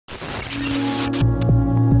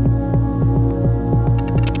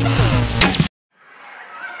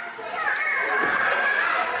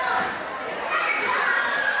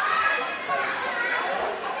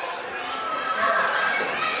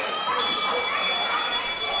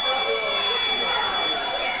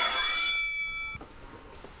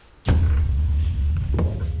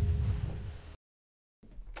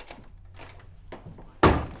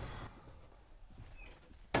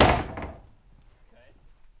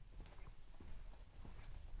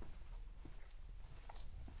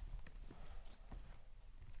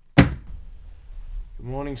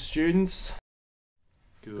morning, students.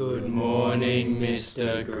 Good morning,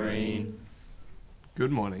 Mr. Green.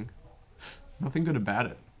 Good morning. Nothing good about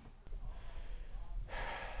it.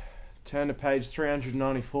 Turn to page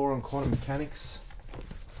 394 on quantum mechanics.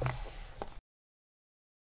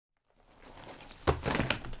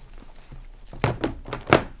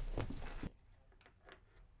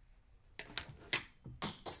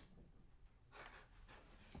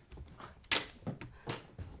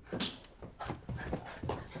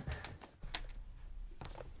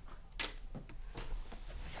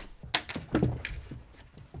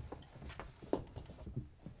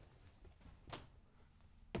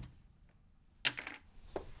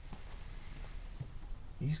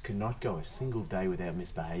 You could not go a single day without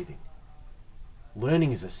misbehaving.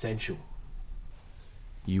 Learning is essential.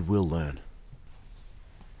 You will learn.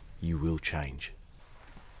 You will change.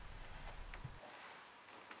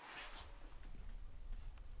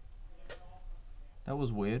 That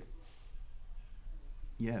was weird.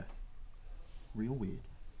 Yeah, real weird.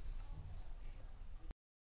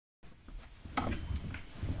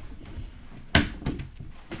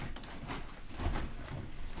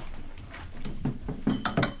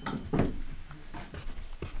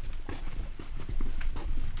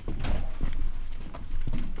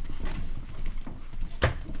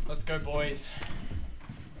 Let's go, boys.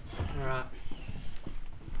 Alright.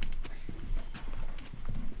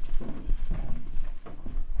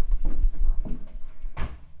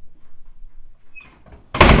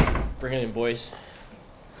 Bring it in, boys.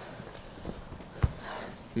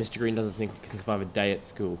 Mr. Green doesn't think we can survive a day at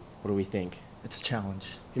school. What do we think? It's a challenge.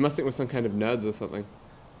 He must think we're some kind of nerds or something.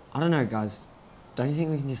 I don't know, guys. Don't you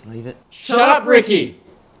think we can just leave it? Shut up, Ricky!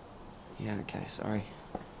 Yeah, okay, sorry.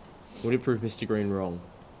 Would it prove Mr. Green wrong?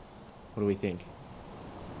 What do we think?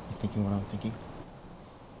 You thinking what I'm thinking?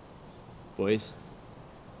 Boys,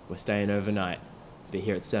 we're staying overnight. Be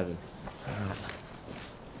here at 7. Alright.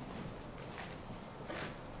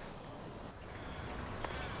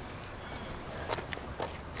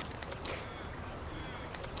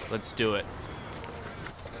 Let's do it.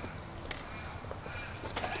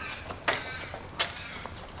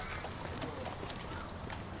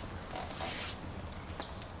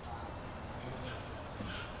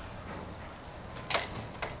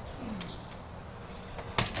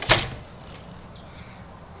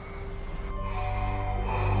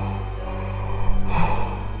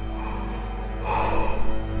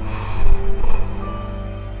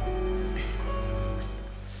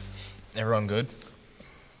 Everyone good?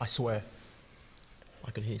 I swear,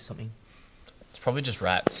 I could hear something. It's probably just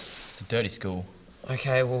rats. It's a dirty school.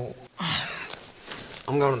 Okay, well...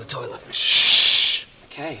 I'm going to the toilet. Shh!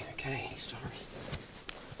 Okay, sorry.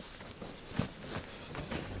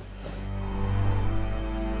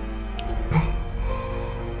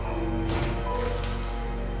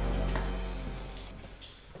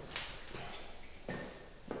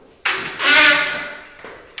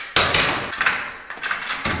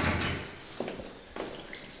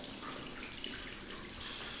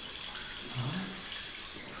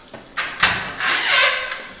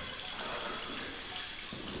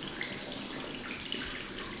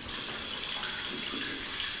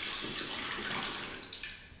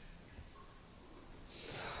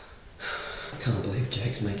 I can't believe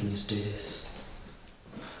Jack's making us do this.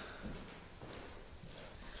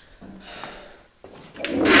 No.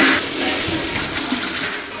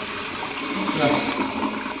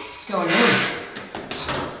 What's going on?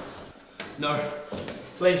 No.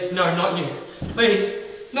 Please, no, not you. Please,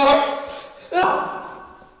 no!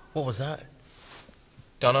 What was that?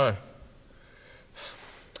 Dunno. I'm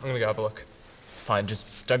gonna go have a look. Fine,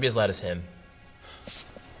 just don't be as loud as him.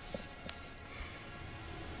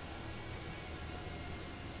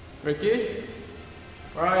 Ricky?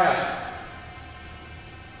 Where are ya?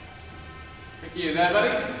 Ricky, you there,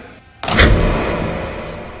 buddy?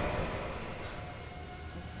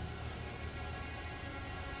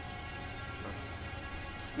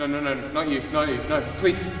 No, not you, no,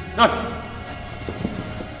 please, no! No,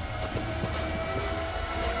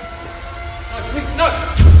 please, no!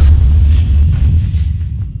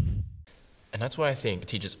 And that's why I think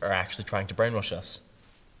teachers are actually trying to brainwash us.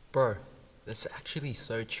 Bro, that's actually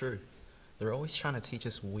so true. They're always trying to teach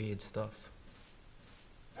us weird stuff.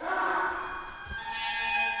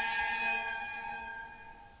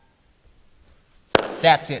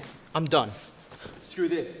 That's it. I'm done. Screw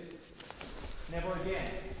this. Never again.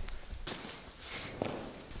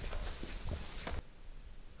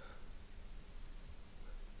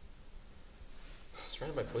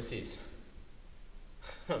 Surrounded by pussies.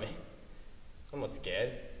 Not me. I'm not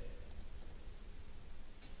scared.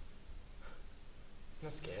 I'm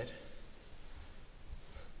not scared.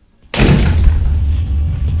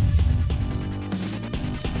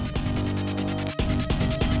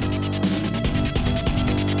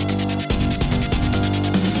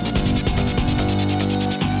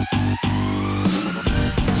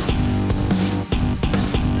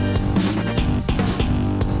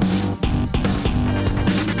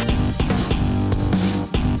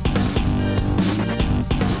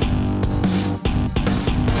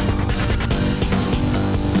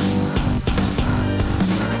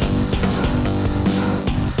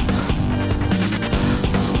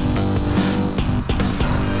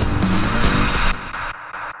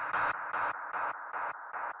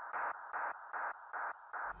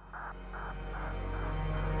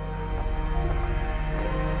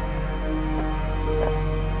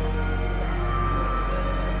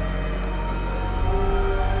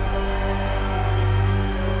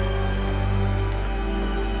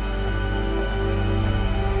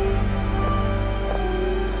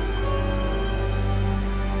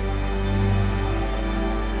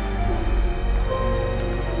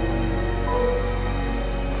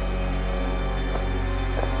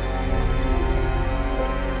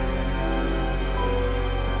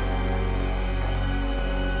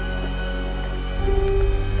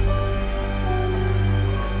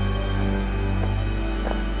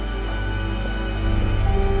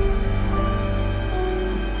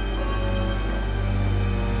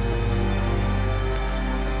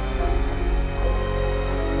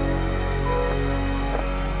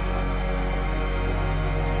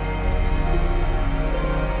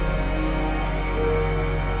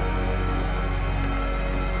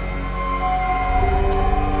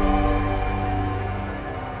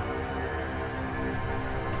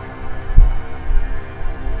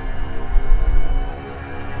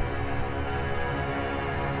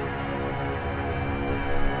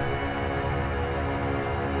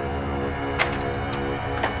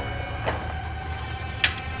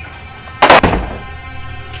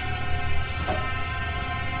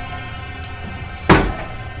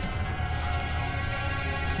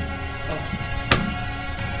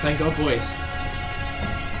 Thank God, boys.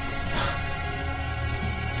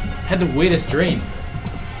 Had the weirdest dream.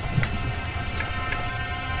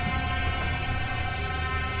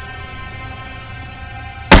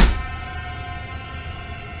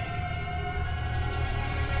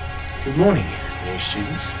 Good morning, new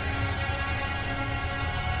students.